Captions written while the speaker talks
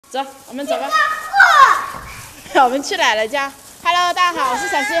走，我们走吧。我们去奶奶家。Hello， 大家好，我是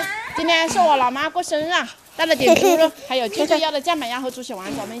小希。今天是我老妈过生日啊，带了点猪肉，还有舅舅要的酱板鸭和猪血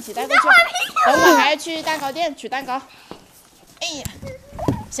丸子，我们一起带过去。等会还要去蛋糕店取蛋糕。哎呀，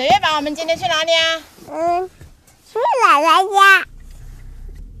小月宝，我们今天去哪里啊？去奶奶家。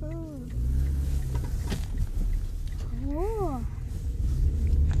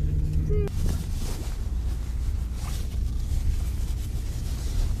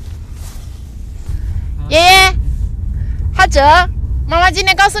爷爷，浩哲，妈妈今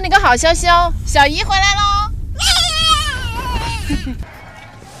天告诉你个好消息哦，小姨回来喽！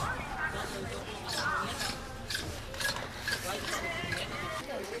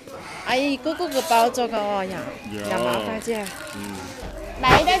阿姨一个个包着个哦呀，要麻烦姐。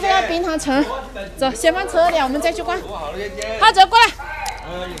来一袋这个冰糖橙，走，先放车里，我们再去逛。浩哲过来。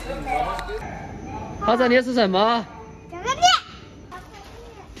浩哲，你要吃什么？巧克力。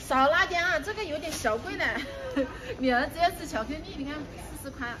少拿点啊，这个有点小贵呢。你儿子要吃巧克力，你看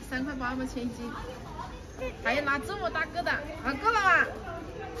40块，3.8块钱一斤，还要拿这么大个的，啊，够了吧？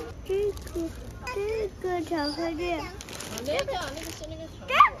这个巧克力。那个是那个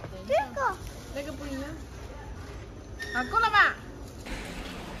这个那个不一样。好，够了吧？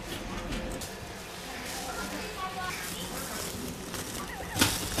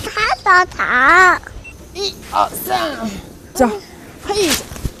还少糖。1、2、3，走，配一下。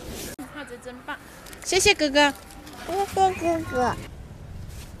画质真棒，谢谢哥哥。谢谢哥哥。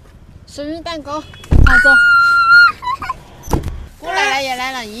生日蛋糕，好走。姑奶奶也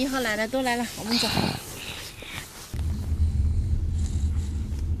来了，姨和奶奶都来了，我们走。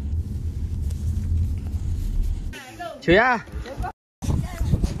去呀！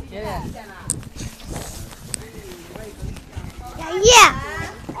小叶，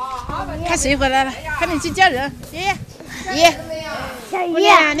看谁回来了，快点去叫人。爷爷，爷，小过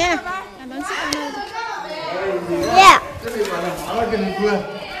叶，来2年了，能吃饭了。叶，这里麻了给你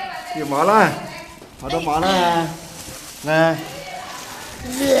吃，有麻了，好多麻了，来，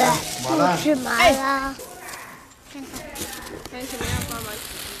麻了，不吃麻了。看看，还有什么要帮忙？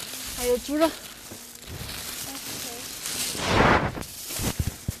还有猪肉。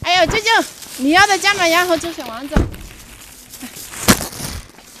还有舅舅，你要的酱板鸭和猪血丸子。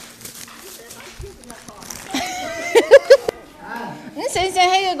谁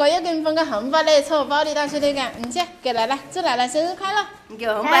那个要给你分个红包嘞，抽包里到处那个，去给奶奶，祝奶奶生日快乐。你给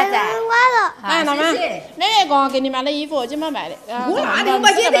我红包噻！快乐。哎，老妈，妹妹哥给你买了衣服，我今晚买的。我拿的红包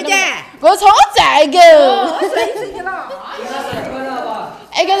现在给。我错在个。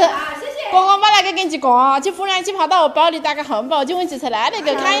哎，个是，刚刚把那个给你挂起，忽然间跑到我包里打个红包，就问起出来那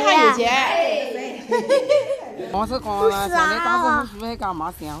个看一下有钱。我是讲了，现在当时不是干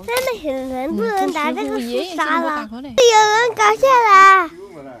嘛香？真的很人不能打这个是啥了？有人搞下来。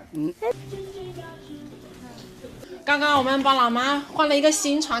刚刚我们帮老妈换了一个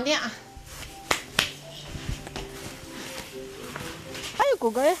新床垫啊。哎呦，哥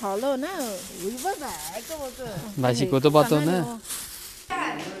哥也好冷呢。那些锅都不懂呢。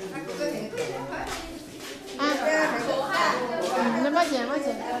那没钱。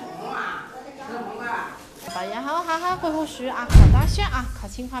大家好好回复书啊，考大学啊，考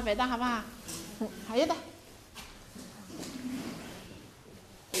清华北大，好不好？还有的。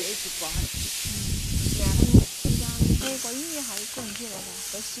然後這個魚係公雞嚟嘅，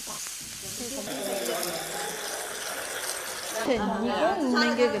都洗白。你講那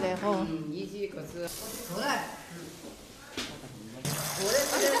個嘅嘞嗬？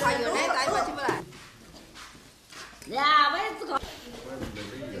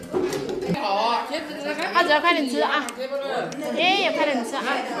阿哲，快点吃啊！爷爷，快点吃啊！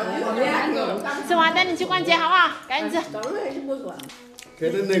吃完带你去逛街，好不好？赶紧吃。给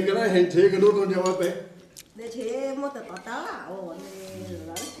他那个很车个路东叫我背。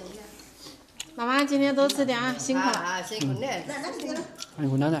老妈今天多吃点啊，辛苦了。啊，辛苦了。哎，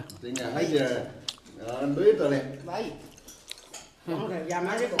我拿来。人家还是累着嘞。呀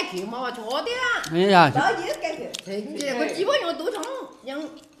妈这个挺嘛错的啦。哎呀，这个鸡巴用多长？用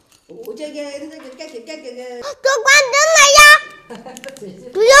我这个都关灯了呀！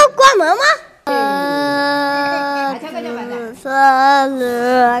不要关门吗？生日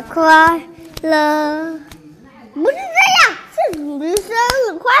快乐！不是这样，是祝你生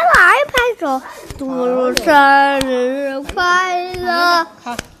日快乐，还拍手，祝你生日快乐，好，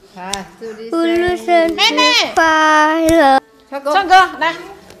祝你生日快乐。唱歌来。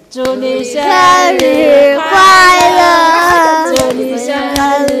祝你生日快乐，祝你生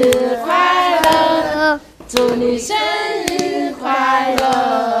日快乐，祝你生日快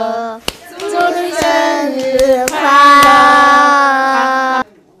乐，祝你生日快乐。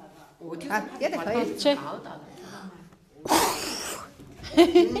啊，也得可以。吃。好，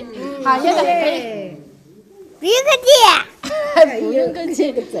也得可以。一个不用客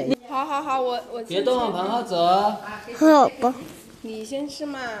气。好好好，我别动啊，盘好走。好吧。你先吃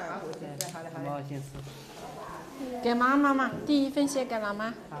嘛。妈先吃。给妈妈嘛，第一份先给老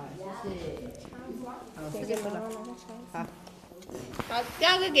妈。先给妈妈好。好，第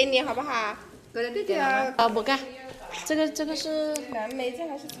二个给你好不好？对对啊。哦，不干，这个是蓝莓子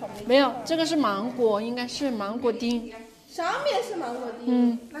还是草莓？没有，这个是芒果，应该是芒果丁。上面是芒果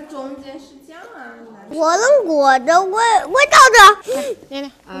丁，那中间是酱啊。我的果的味道的。来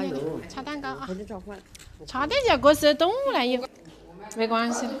来，哎呦，炒蛋糕啊！差点就过是动物了又，没关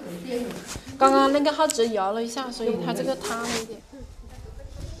系的。刚刚那个好汁摇了一下，所以它这个塌了一点。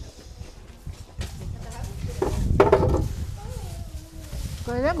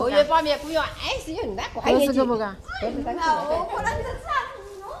个月把面不要，哎，是有那个还这个不干。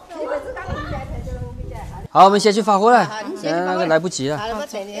好，我们先去发货了，那个来不及了。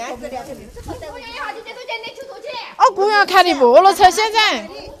哦，不要开的菠萝车现在。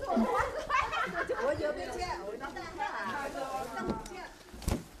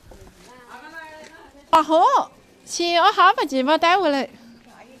发货，7、2号把鸡毛带回来。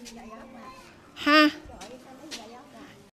哈。